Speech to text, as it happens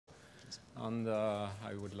And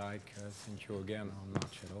I would like thank you again,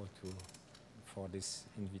 Marcello, for this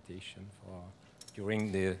invitation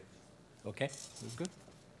during the. Okay, that's good.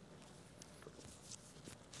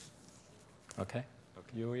 Okay,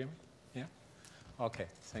 you hear me? Yeah. Okay,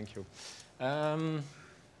 thank you.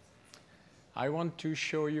 I want to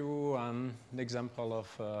show you an example of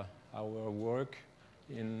our work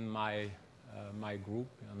in my group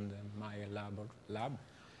and my lab.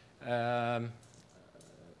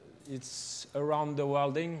 It's around the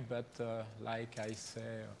welding, but like I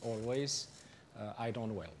say always, I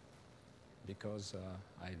don't weld because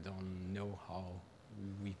I don't know how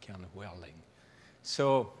we can welding.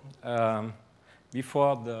 So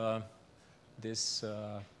before this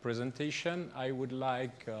presentation, I would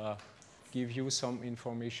like give you some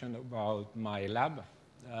information about my lab.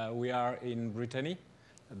 We are in Bretagne,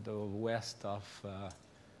 at the west of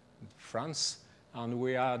France, and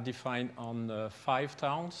we are defined on 5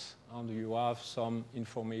 towns, and you have some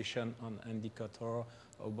information on indicator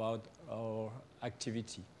about our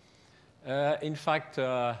activity. In fact,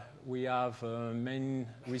 we have a main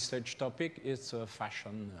research topic. It's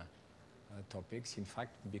fashion topics, in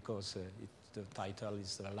fact, because the title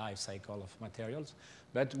is the life cycle of materials.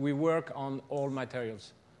 But we work on all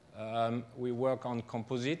materials. We work on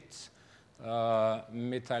composites,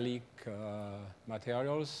 metallic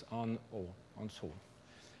materials, and so on.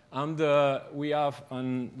 And we have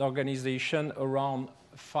an organization around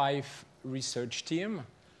 5 research teams.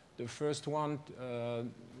 The first one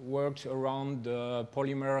works around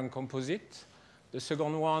polymer and composite. The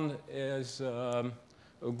second one is a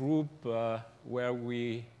group where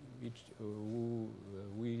we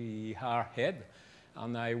are head,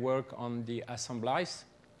 and I work on the assemblies.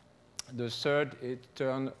 The third, it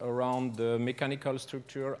turns around the mechanical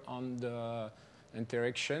structure and the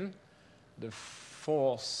interaction. The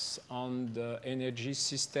fourth on the energy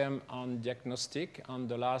system and diagnostic, and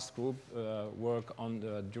the last group work on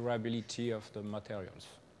the durability of the materials.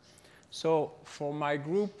 So for my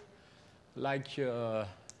group, like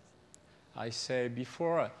I said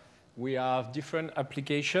before, we have different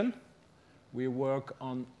applications. We work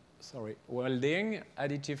on welding,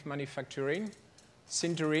 additive manufacturing,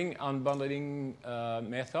 sintering, and bonding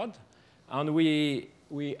method. And we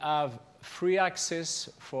have free access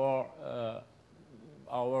for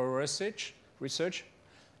our research.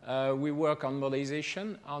 We work on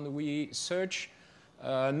modelization, and we search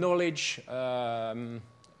knowledge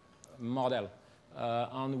model.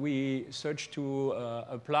 And we search to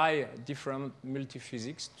apply different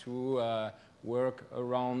multiphysics to work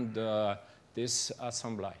around this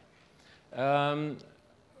assembly.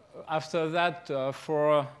 After that,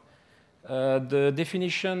 for the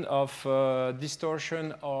definition of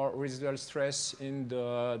distortion or residual stress in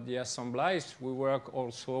the assemblies, we work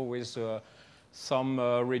also with some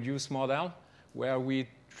reduced model where we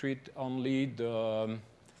treat only the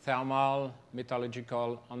thermal,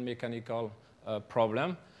 metallurgical, and mechanical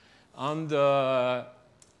problem. And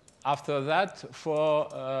after that, for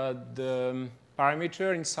the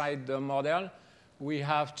parameter inside the model, we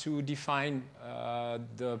have to define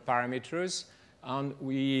the parameters, and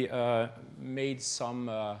we made some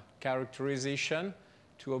characterization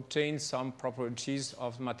to obtain some properties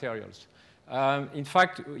of materials. In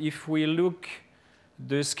fact, if we look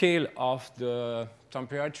the scale of the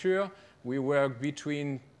temperature, we work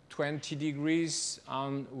between 20 degrees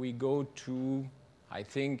and we go to, I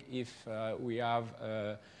think, if we have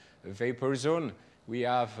a vapor zone, we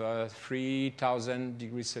have 3,000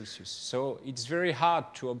 degrees Celsius. So it's very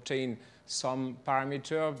hard to obtain some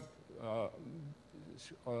parameter,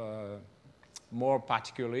 more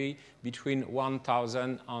particularly between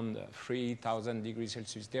 1,000 and 3,000 degrees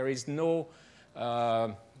Celsius. There is no,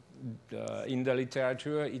 in the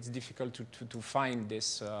literature, it's difficult to find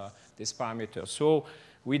this parameter. So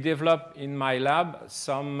we developed in my lab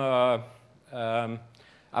some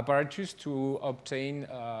apparatus to obtain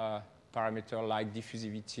parameter like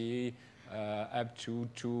diffusivity up to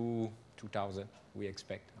 2,000, we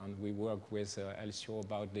expect. And we work with LCO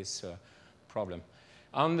about this problem.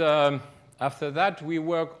 And after that, we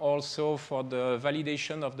work also for the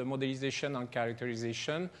validation of the modelization and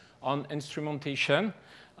characterization on instrumentation.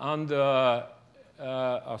 And,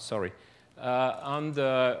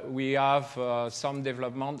 we have some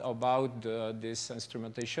development about this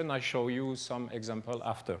instrumentation. I show you some example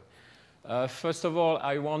after. First of all,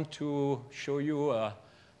 I want to show you a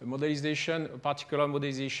modelization, a particular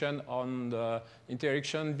modelization on the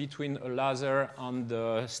interaction between a laser and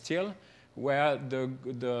the steel, where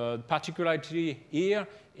the particularity here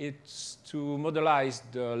is to modelize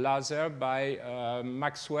the laser by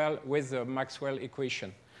with the Maxwell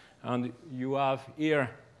equation. And you have here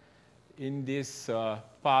in this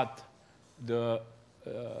part the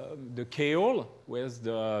K-hole with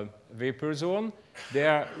the vapor zone.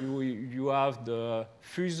 There you have the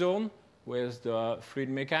fuse zone with the fluid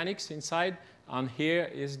mechanics inside, and here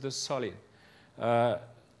is the solid.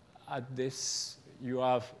 At this, you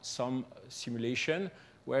have some simulation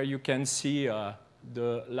where you can see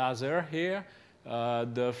the laser here,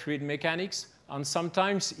 the fluid mechanics, and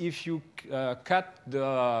sometimes if you cut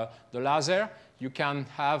the laser, you can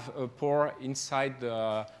have a pore inside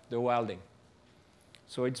the welding.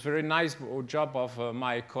 So it's very nice job of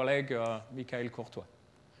my colleague, Michael Courtois.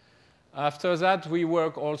 After that, we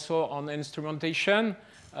work also on instrumentation.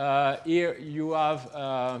 Here you have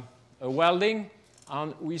a welding,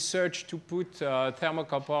 and we search to put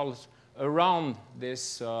thermocouples around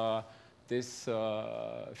this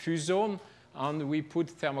fuse zone, and we put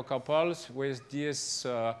thermocouples with these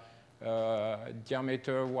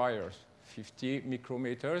diameter wires, 50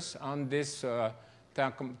 micrometers, and this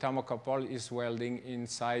thermocouple is welding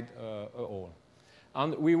inside a hole.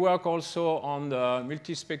 And we work also on the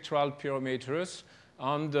multispectral pyrometers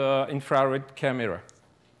and the infrared camera.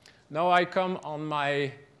 Now I come on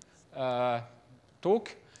my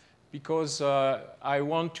talk because I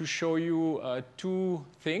want to show you two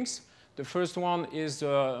things. The first one is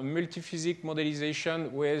multiphysics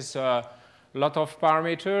modelization with a lot of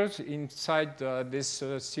parameters. Inside this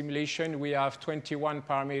simulation, we have 21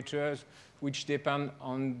 parameters which depend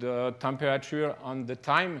on the temperature and the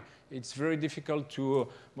time. It's very difficult to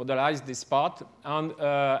modelize this part. And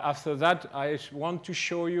after that, I want to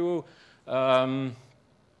show you the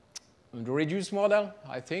reduced model,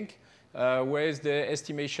 I think, with the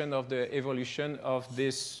estimation of the evolution of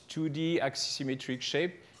this 2D axisymmetric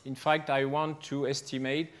shape. In fact, I want to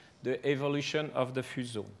estimate the evolution of the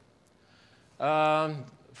fuse zone.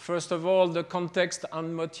 First of all, the context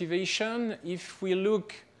and motivation. If we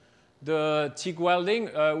look the TIG welding,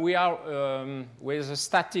 we are with a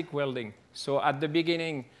static welding. So at the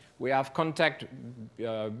beginning, we have contact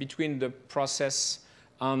between the process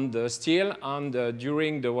and the steel, and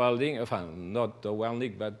during the welding, not the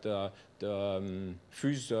welding, but the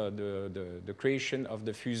fuse, the creation of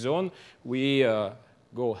the fuse zone, we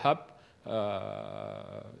go up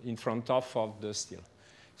in front of the steel.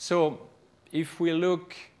 So if we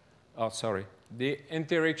look, the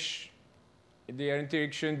interaction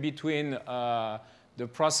between the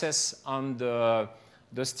process and the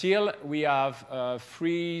steel, we have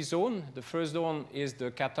three zones. The first zone is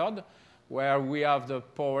the cathode, where we have the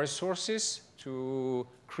power sources to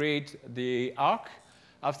create the arc.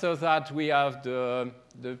 After that, we have the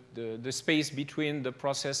space between the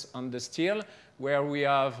process and the steel, where we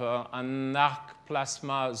have an arc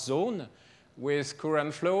plasma zone with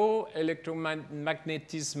current flow,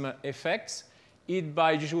 electromagnetism effects, heat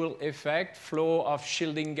by Joule effect, flow of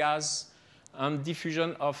shielding gas, and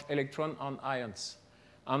diffusion of electrons and ions.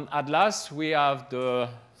 And at last, we have the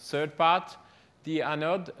third part, the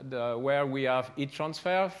anode, where we have heat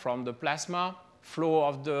transfer from the plasma, flow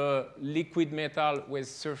of the liquid metal with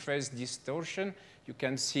surface distortion. You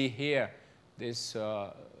can see here this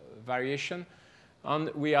variation.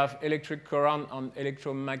 And we have electric current and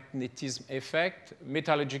electromagnetism effect,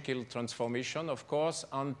 metallurgical transformation, of course,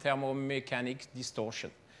 and thermomechanics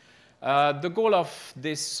distortion. The goal of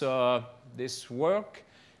this work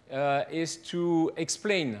is to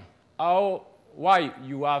explain why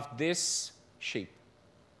you have this shape.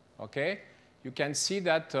 Okay? You can see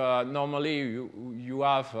that normally you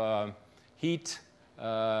have heat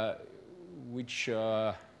which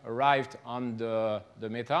arrived on the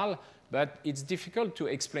metal, but it's difficult to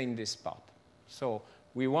explain this part. So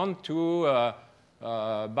we want to,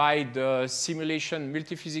 by the simulation,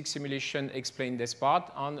 multiphysics simulation, explain this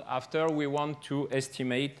part, and after we want to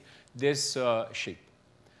estimate this shape.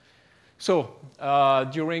 So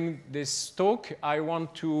during this talk, I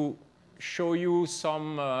want to show you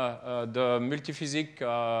some the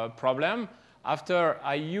multiphysics problem. After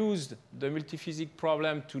I used the multiphysics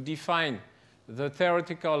problem to define the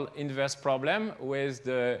theoretical inverse problem with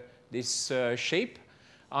this shape,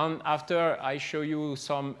 and after I show you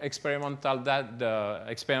some experimental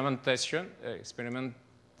experiments,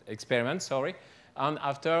 sorry, and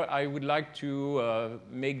after I would like to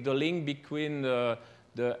make the link between the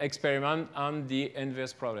experiment and the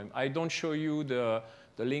inverse problem. I don't show you the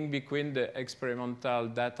link between the experimental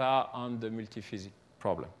data and the multiphysics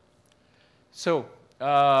problem. So,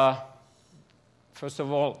 first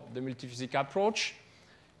of all, the multiphysics approach.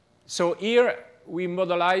 So here we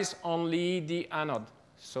modelize only the anode.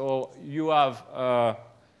 So you have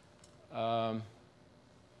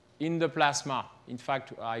in the plasma, in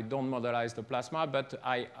fact, I don't modelize the plasma, but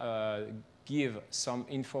I give some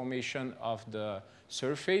information of the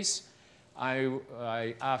surface.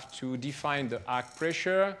 I have to define the arc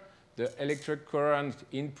pressure, the electric current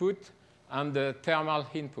input, and the thermal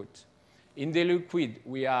input. In the liquid,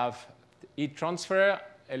 we have heat transfer,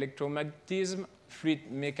 electromagnetism,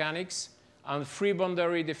 fluid mechanics, and free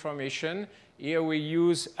boundary deformation. Here we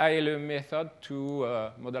use ILE method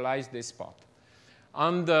to modelize this part.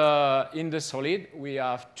 And in the solid, we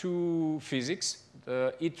have two physics,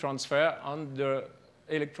 the heat transfer and the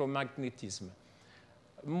electromagnetism.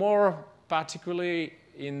 More particularly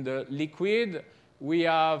in the liquid, we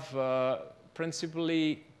have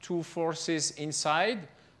principally two forces inside,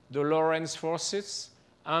 the Lorentz forces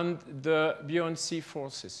and the buoyancy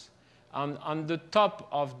forces. And on the top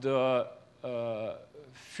of the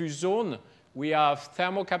fusion, we have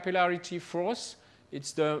thermocapillarity force.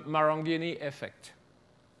 It's the Marangoni effect.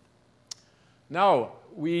 Now,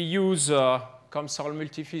 we use COMSOL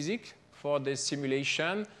multiphysics for the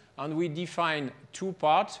simulation, and we define two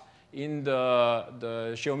parts in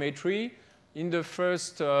the geometry. In the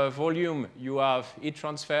first volume, you have heat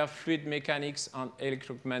transfer, fluid mechanics, and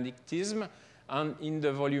electromagnetism. And in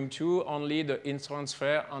the volume 2, only the heat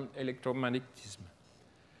transfer and electromagnetism.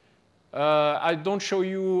 I don't show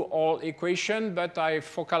you all equations, but I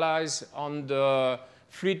focalize on the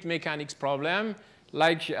fluid mechanics problem.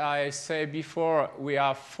 Like I said before, we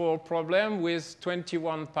have 4 problems with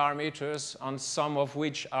 21 parameters, and some of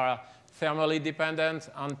which are thermally dependent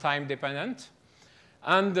and time dependent.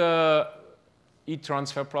 And the heat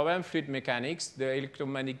transfer problem, fluid mechanics, the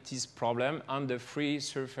electromagnetism problem, and the free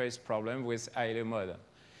surface problem with ILE model.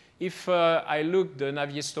 If I look at the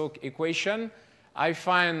Navier-Stokes equation, I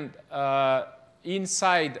find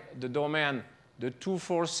inside the domain the two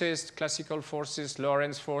forces, classical forces,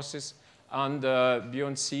 Lorentz forces, and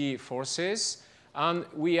buoyancy forces. And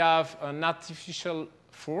we have an artificial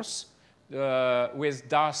force with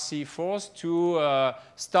Darcy force to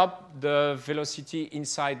stop the velocity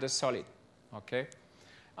inside the solid. Okay?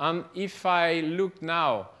 And if I look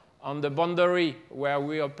now on the boundary where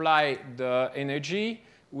we apply the energy,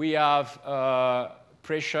 we have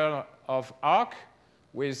pressure of arc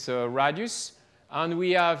with radius, and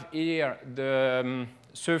we have here the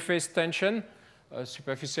surface tension,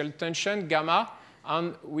 superficial tension, gamma,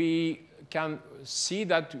 and we can see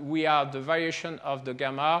that we have the variation of the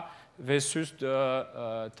gamma versus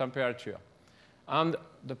the temperature. And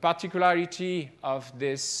the particularity of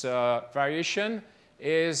this variation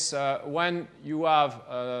is when you have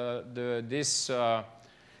this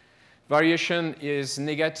variation is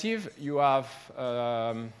negative, you have,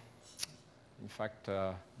 in fact,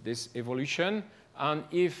 this evolution. And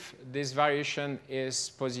if this variation is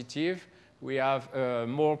positive, we have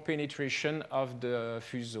more penetration of the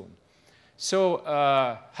fusion. So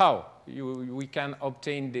how we can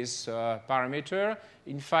obtain this parameter?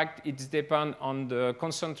 In fact, it depends on the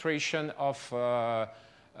concentration of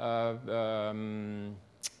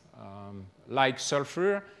like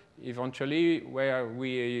sulfur. Eventually, where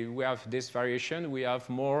we have this variation, we have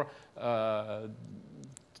more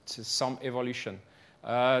some evolution.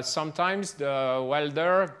 Sometimes the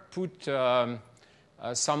welder put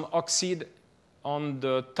some oxide on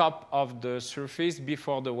the top of the surface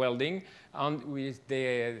before the welding, and with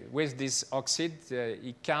this oxide,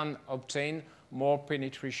 it can obtain more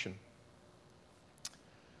penetration.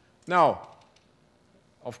 Now,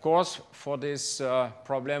 of course, for this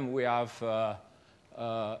problem, we have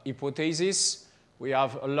hypotheses. We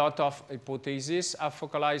have a lot of hypotheses. I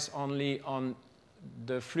focalize only on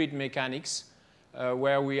the fluid mechanics,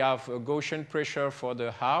 where we have a Gaussian pressure for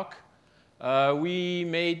the arc. We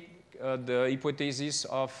made the hypothesis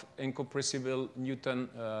of incompressible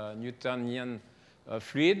Newtonian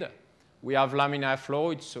fluid. We have laminar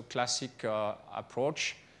flow. It's a classic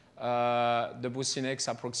approach. The Boussinesq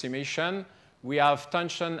approximation. We have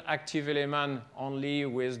tension active element only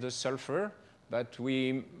with the sulfur, but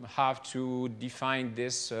we have to define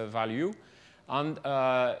this value. And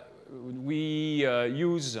we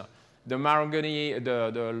use the Marangoni,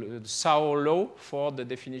 the Sao law for the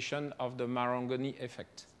definition of the Marangoni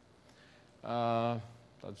effect.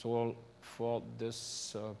 That's all for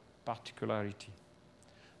this particularity.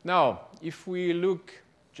 Now, if we look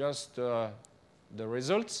just the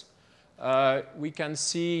results, we can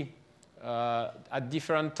see at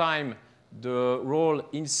different time the role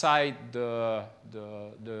inside the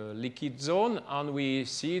liquid zone, and we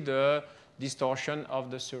see the distortion of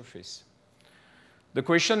the surface. The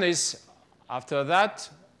question is, after that,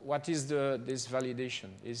 what is this validation?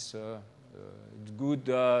 Is good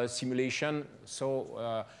simulation?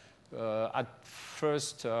 So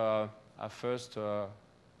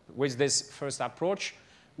with this first approach,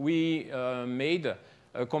 we made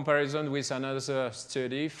a comparison with another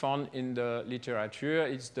study found in the literature.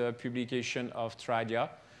 It's the publication of Tradia.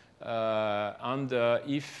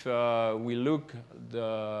 If we look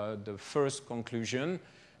the first conclusion,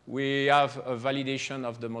 we have a validation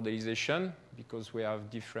of the modelization because we have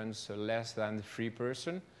difference less than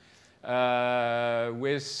 3%.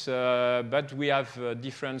 But we have a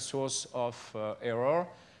different source of error,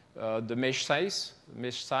 the mesh size,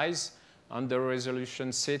 and the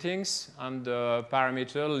resolution settings, and the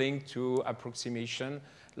parameter linked to approximation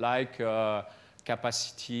like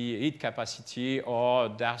capacity, heat capacity, or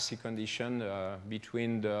Darcy condition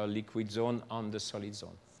between the liquid zone and the solid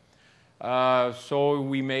zone. So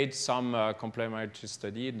we made some complementary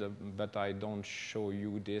study, but I don't show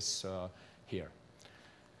you this here.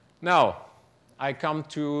 Now, I come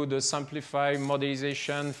to the simplified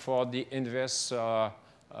modelization for the inverse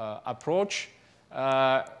approach.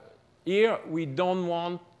 Here, we don't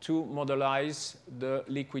want to modelize the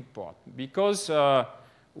liquid part because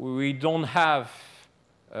we don't have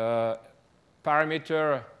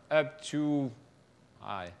parameter up to,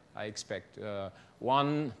 I expect,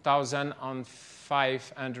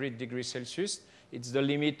 1,500 degrees Celsius. It's the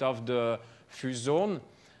limit of the fuse zone.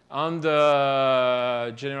 And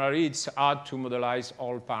generally, it's hard to modelize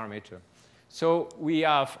all parameters. So we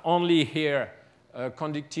have only here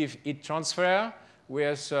conductive heat transfer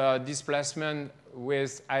with displacement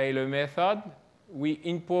with IRDL method. We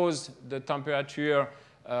impose the temperature,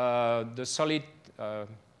 the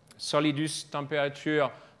solidus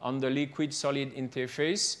temperature on the liquid-solid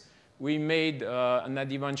interface. We made an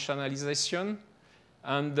adimensionalization.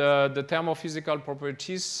 And the thermophysical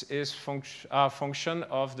properties are function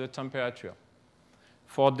of the temperature.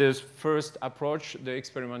 For this first approach, the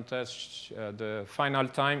the final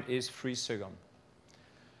time is 3 seconds.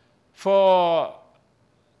 For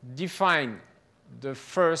define the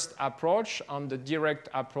first approach and the direct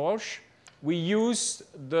approach, we use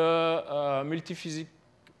the multiphysics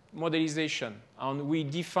modelization, and we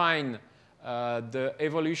define the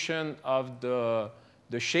evolution of the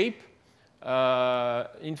shape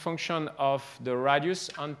in function of the radius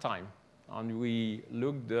and time. And we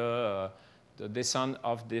look the descent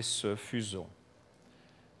of this fuse zone.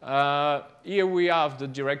 Here we have the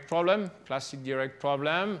direct problem, classic direct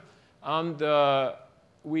problem. And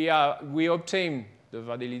we obtain the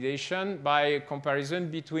validation by comparison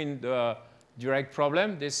between the direct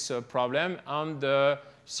problem, this problem, and the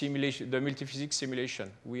simulation, the multiphysics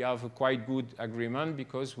simulation. We have a quite good agreement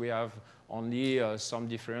because we have only some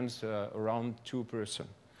difference around 2%.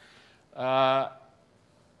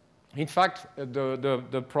 In fact,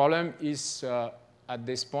 the problem is at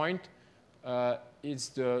this point, it's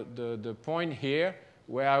the point here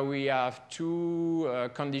where we have two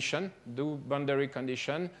conditions, two boundary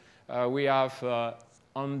conditions. We have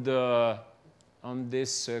on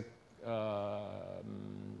this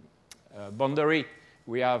boundary,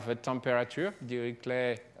 we have a temperature,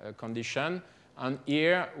 Dirichlet condition. And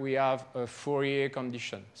here we have a Fourier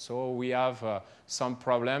condition. So we have some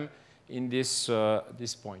problem in this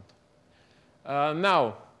point.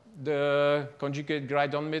 Now, the conjugate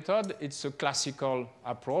gradient method, it's a classical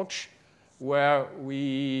approach where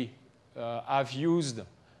we have used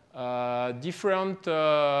different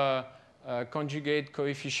conjugate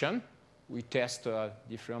coefficient. We test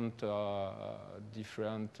different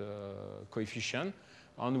coefficient.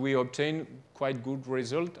 And we obtain quite good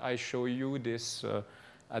result. I show you this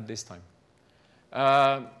at this time.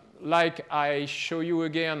 Like I show you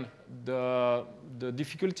again the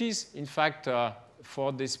difficulties. In fact,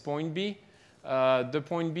 for this point B, the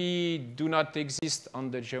point B do not exist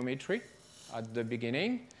on the geometry at the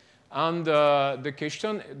beginning. And the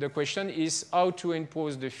question is how to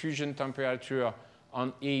impose the fusion temperature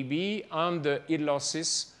on AB and the heat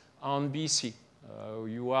losses on BC.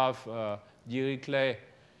 You have Dirichlet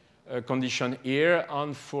condition here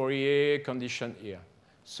and Fourier condition here.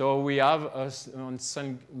 So we have a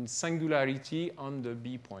singularity on the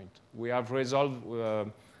B point. We have resolved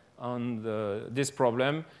on this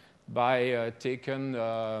problem by taking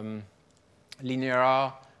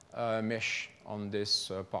linear mesh on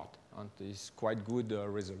this part. And it's quite good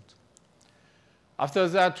result. After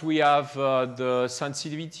that, we have the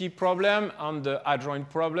sensitivity problem and the adjoint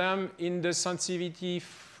problem. In the sensitivity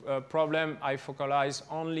problem, I focalize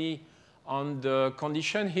only on the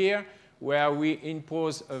condition here, where we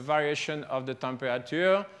impose a variation of the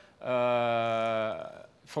temperature,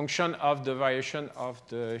 function of the variation of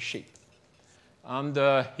the shape. And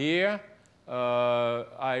here,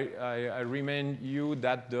 I remind you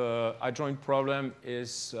that the adjoint problem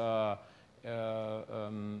is a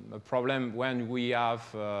problem when we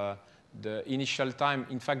have the initial time.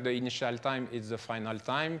 In fact, the initial time is the final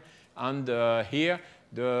time. And here,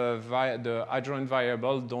 the adjoint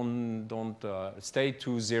variable don't stay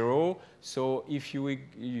to 0. So if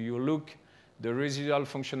you look the residual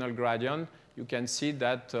functional gradient, you can see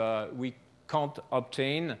that we can't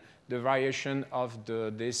obtain the variation of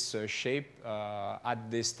this shape at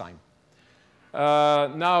this time.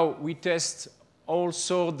 Now we test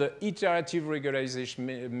also the iterative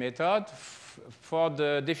regularization method. For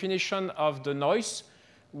the definition of the noise,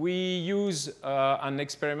 we use an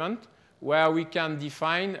experiment where we can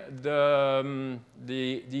define the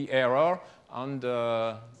error, and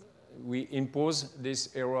we impose this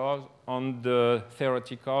error on the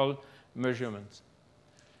theoretical measurements.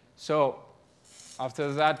 So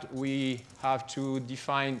after that, we have to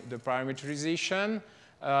define the parameterization.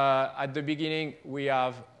 At the beginning, we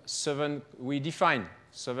define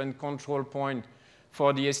 7 control points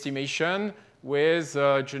for the estimation with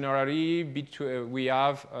generally we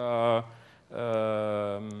have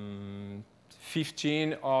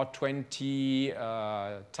 15 or 20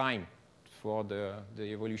 time for the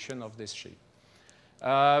evolution of this shape.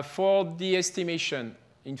 For the estimation,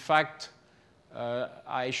 in fact,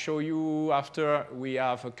 I show you after we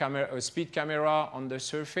have a speed camera on the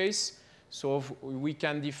surface, so we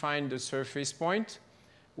can define the surface point.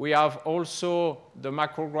 We have also the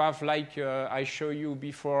macrograph like I showed you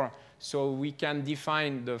before, so we can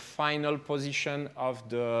define the final position of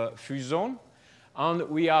the fuse zone. And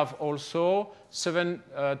we have also 7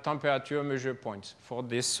 temperature measure points for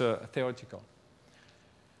this theoretical.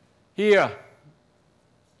 Here,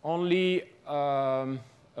 only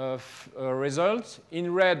results.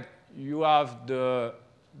 In red, you have the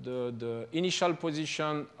initial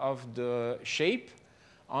position of the shape.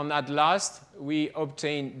 And at last, we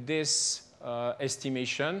obtain this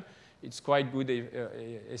estimation. It's quite good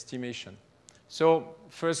estimation. So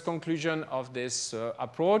first conclusion of this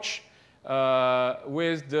approach,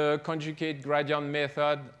 with the conjugate gradient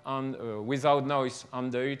method and without noise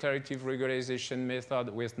and the iterative regularization method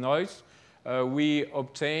with noise, we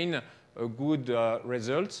obtain a good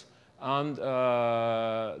results. And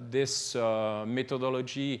this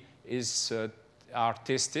methodology are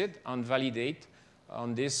tested and validated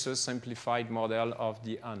on this simplified model of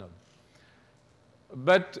the anode.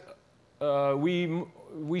 But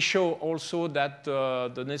we show also that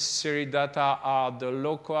the necessary data are the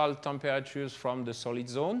local temperatures from the solid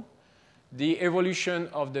zone, the evolution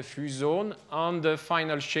of the fuse zone, and the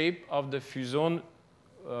final shape of the fuse zone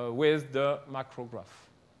with the macrograph.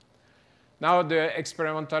 Now the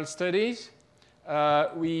experimental studies,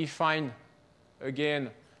 we find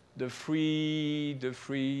again the free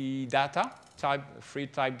data, free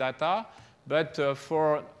type data, but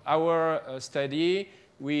for our study,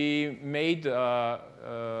 we made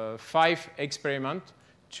 5 experiments,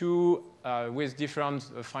 2 with different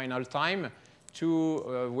final time,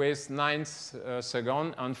 2 with 9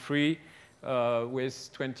 seconds, and 3 with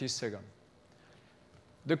 20 seconds.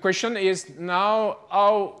 The question is now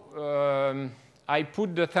how I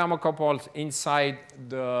put the thermocouples inside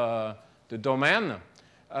the domain.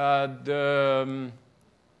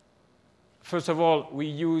 First of all, we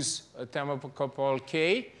use a thermocouple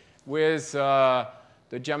K with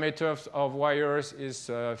the diameter of wires is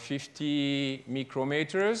 50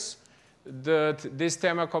 micrometers. This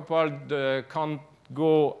thermocouple can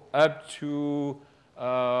go up to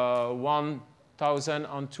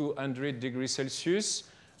 1,200 degrees Celsius.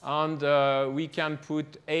 And we can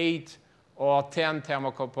put 8 or 10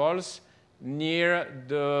 thermocouples near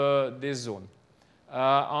this zone.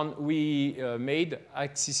 And we made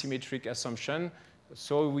axisymmetric assumption,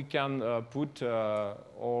 so we can put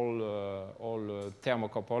all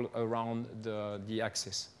thermocouple around the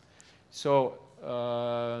axis. So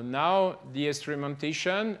now the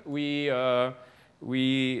instrumentation, we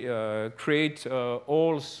create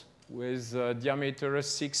holes with diameter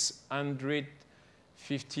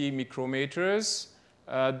 650 micrometers.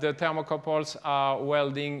 The thermocouples are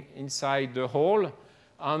welding inside the hole,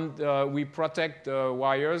 and we protect the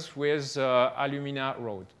wires with alumina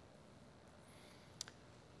rod.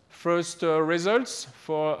 First results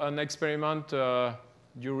for an experiment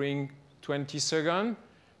during 20 seconds.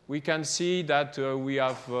 We can see that we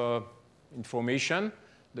have information.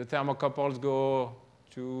 The thermocouples go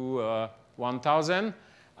to 1,000.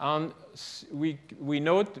 And we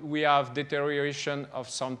note we have deterioration of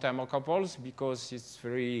some thermocouples because it's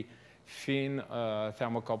very thin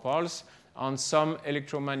thermocouples, and some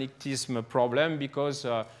electromagnetism problem because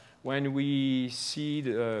when we see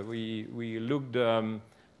we look the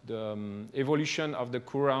evolution of the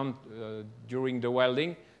current during the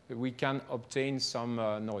welding, we can obtain some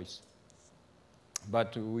noise.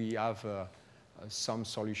 but we have some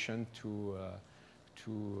solution to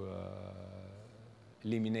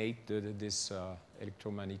eliminate this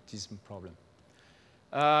electromagnetism problem.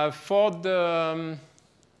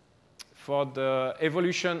 For the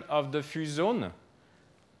evolution of the fuse zone,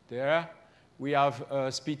 there we have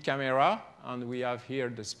a speed camera, and we have here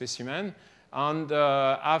the specimen. And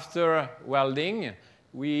after welding,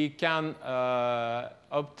 we can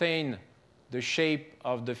obtain the shape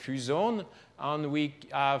of the fuse zone, and we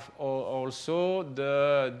have also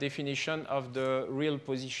the definition of the real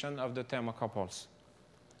position of the thermocouples.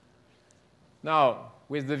 Now,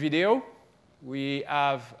 with the video, we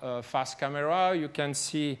have a fast camera. You can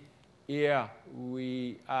see here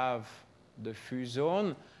we have the fuse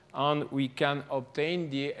zone, and we can obtain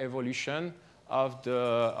the evolution of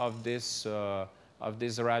this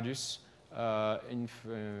radius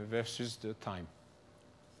versus the time.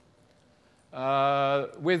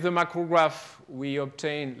 With the macrograph, we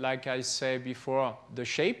obtain, like I said before, the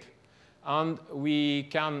shape, and we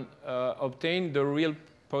can obtain the real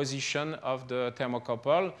position of the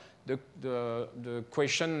thermocouple. The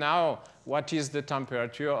question now, what is the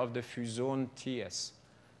temperature of the fuse zone TS?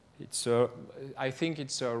 I think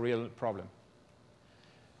it's a real problem.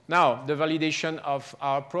 Now, the validation of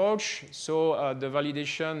our approach. So the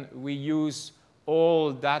validation, we use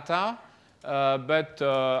all data, but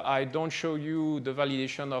I don't show you the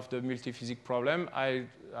validation of the multiphysics problem. I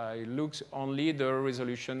look only the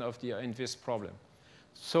resolution of the inverse problem.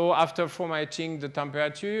 So after formatting the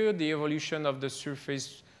temperature, the evolution of the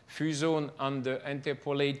surface fuse zone and the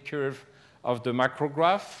interpolate curve of the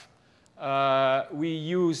macrograph, we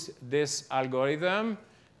use this algorithm.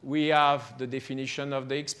 We have the definition of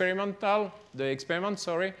the experiment, the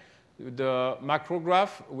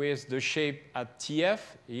macrograph with the shape at TF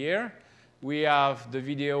here. We have the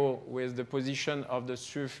video with the position of the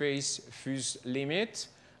surface fuse limit,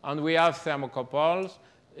 and we have thermocouples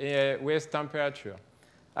with temperature.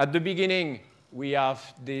 At the beginning, we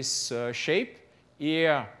have this shape.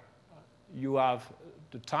 Here, you have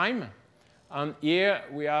the time, and here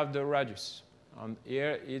we have the radius, and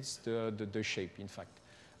here it's the shape, in fact.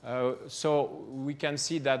 So we can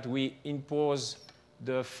see that we impose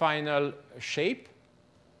the final shape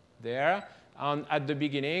there, and at the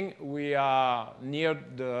beginning we are near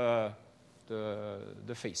the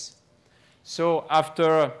face. So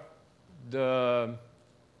after the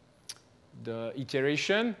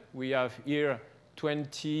iteration, we have here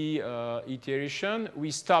 20 iteration. We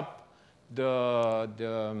stop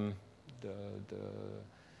the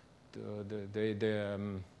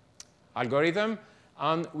algorithm,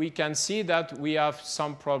 and we can see that we have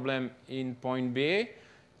some problem in point B,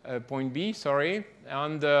 and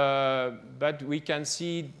but we can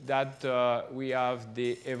see that we have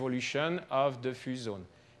the evolution of the fuse zone.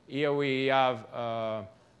 Here we have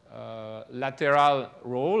lateral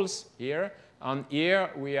rolls here, and here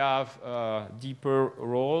we have deeper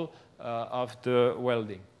roll of the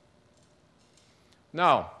welding.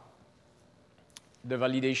 Now, the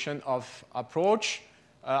validation of approach.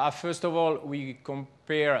 First of all, we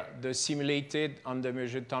compare the simulated and the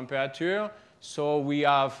measured temperature. So we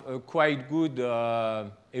have a quite good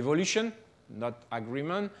evolution, not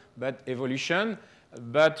agreement, but evolution.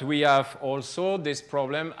 But we have also this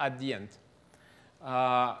problem at the end.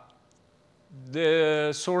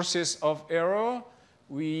 The sources of error,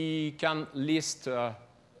 we can list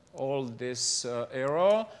all this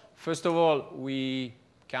error. First of all, we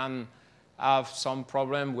can have some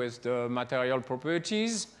problem with the material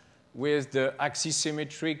properties, with the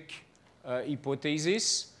axisymmetric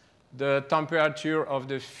hypothesis, the temperature of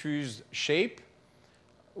the fuse shape.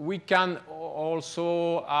 We can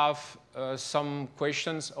also have some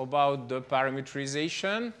questions about the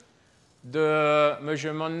parameterization, the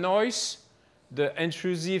measurement noise, the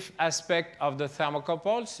intrusive aspect of the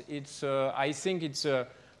thermocouples. I think it's a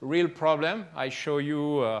real problem. I show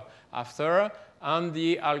you after, and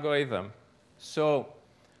the algorithm. So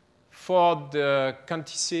for the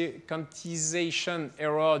quantization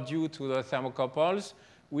error due to the thermocouples,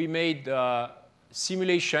 we made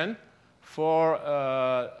simulation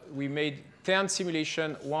we made 10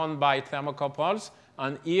 simulation, one by thermocouples.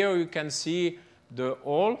 And here you can see the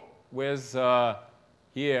hole with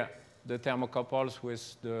here the thermocouples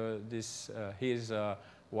with his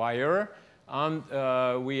wire. And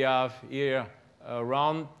we have here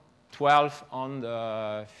around 12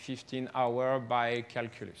 and 15 hours by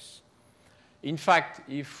calculus. In fact,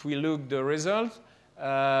 if we look the result,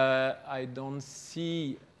 I don't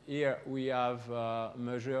see here we have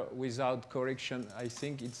measure without correction. I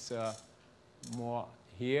think it's more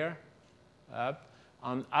here up.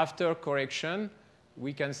 And after correction,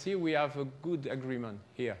 we can see we have a good agreement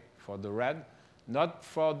here for the red. Not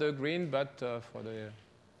for the green, but for the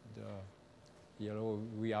yellow,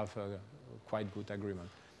 we have a quite good agreement.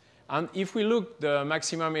 And if we look the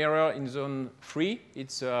maximum error in zone 3,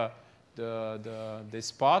 it's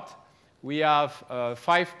this part. We have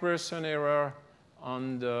 5% error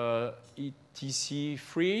on the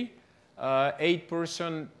TC3,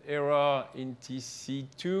 8% error in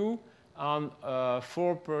TC2, and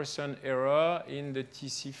 4% error in the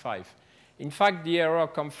TC5. In fact, the error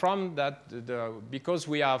comes from that because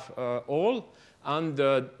we have all, and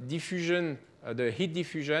the diffusion, the heat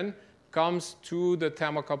diffusion comes to the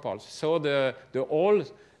thermocouples. So the all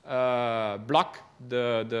block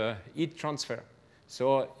the heat transfer.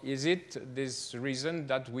 So is it this reason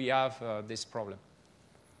that we have this problem?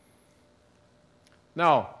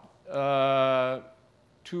 Now,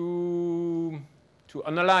 to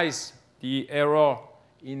analyze the error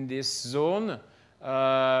in this zone,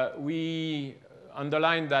 we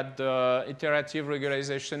underline that the iterative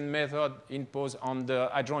regularization method imposed on the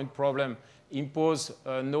adjoint problem impose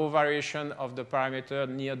no variation of the parameter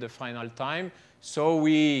near the final time. So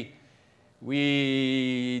we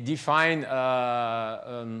define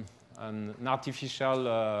an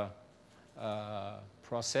artificial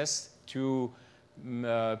process to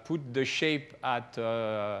put the shape at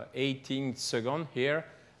 18 seconds here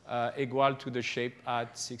equal to the shape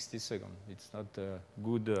at 60 seconds. It's not a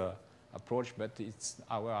good approach, but it's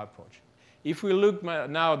our approach. If we look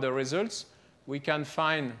now at the results, we can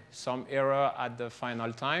find some error at the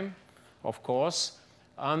final time, of course.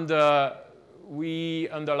 And we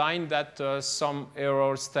underline that some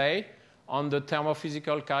errors stay on the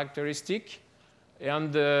thermophysical characteristic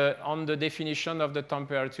and on the definition of the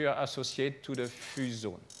temperature associated to the fuse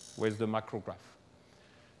zone with the macrograph.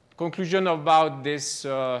 Conclusion about this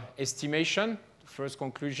estimation, first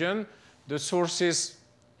conclusion, the sources,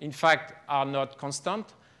 in fact, are not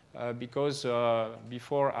constant because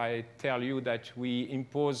before I tell you that we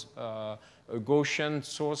impose Gaussian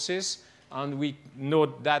sources, and we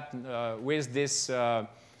note that with this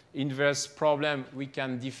inverse problem, we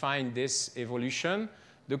can define this evolution.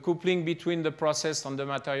 The coupling between the process and the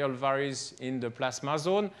material varies in the plasma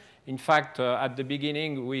zone. In fact, at the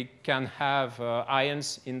beginning, we can have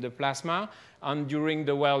ions in the plasma. And during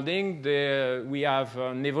the welding, we have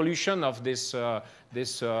an evolution of this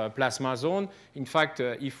plasma zone. In fact,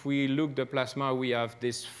 if we look at the plasma, we have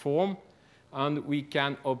this form. And we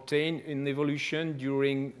can obtain an evolution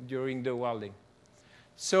during the welding.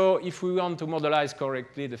 So if we want to modelize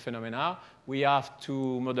correctly the phenomena, we have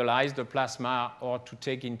to modelize the plasma or to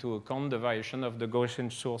take into account the variation of the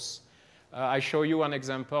Gaussian source. I show you an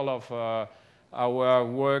example of our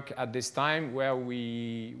work at this time where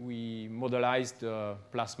we modelized the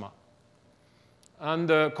plasma. And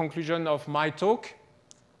the conclusion of my talk,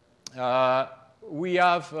 we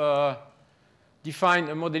have define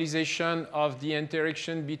a modelization of the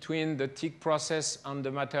interaction between the thick process and the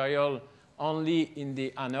material only in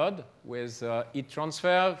the anode with heat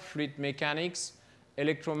transfer, fluid mechanics,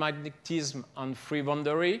 electromagnetism, and free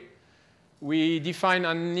boundary. We define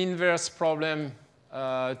an inverse problem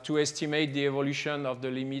to estimate the evolution of the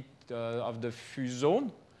limit of the fuse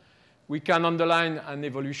zone. We can underline an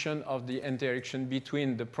evolution of the interaction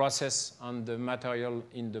between the process and the material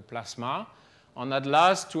in the plasma. And at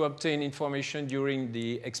last, to obtain information during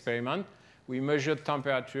the experiment, we measured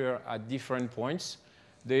temperature at different points,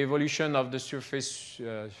 the evolution of the surface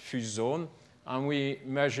fuse zone, and we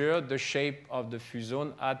measured the shape of the fuse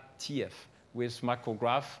zone at TF with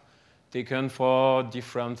macrograph taken for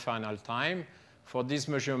different final time. For this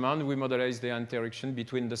measurement, we modelize the interaction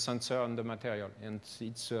between the sensor and the material. And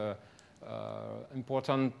it's an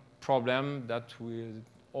important problem that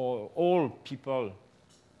all people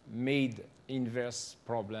made inverse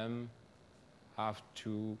problem have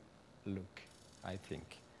to look, I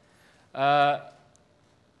think.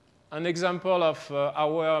 An example of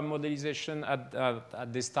our modelization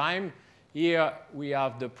at this time, here we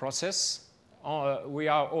have the process. We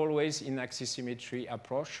are always in axis symmetry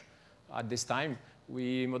approach at this time.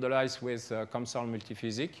 We modelize with COMSOL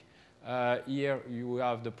multiphysics. Here you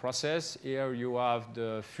have the process, here you have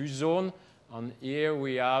the fuse zone, and here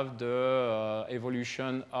we have the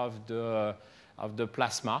evolution of the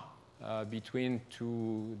plasma between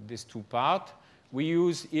these two parts. We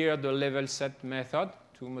use here the level set method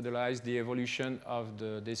to modelize the evolution of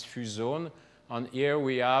this fuse zone. And here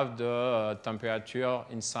we have the temperature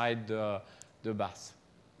inside the bath.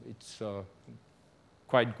 It's a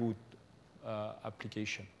quite good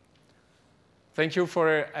application. Thank you for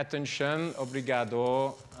your attention.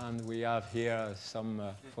 Obrigado. And we have here some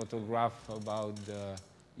photograph about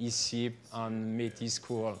ICIP and METI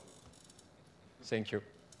school. Thank you.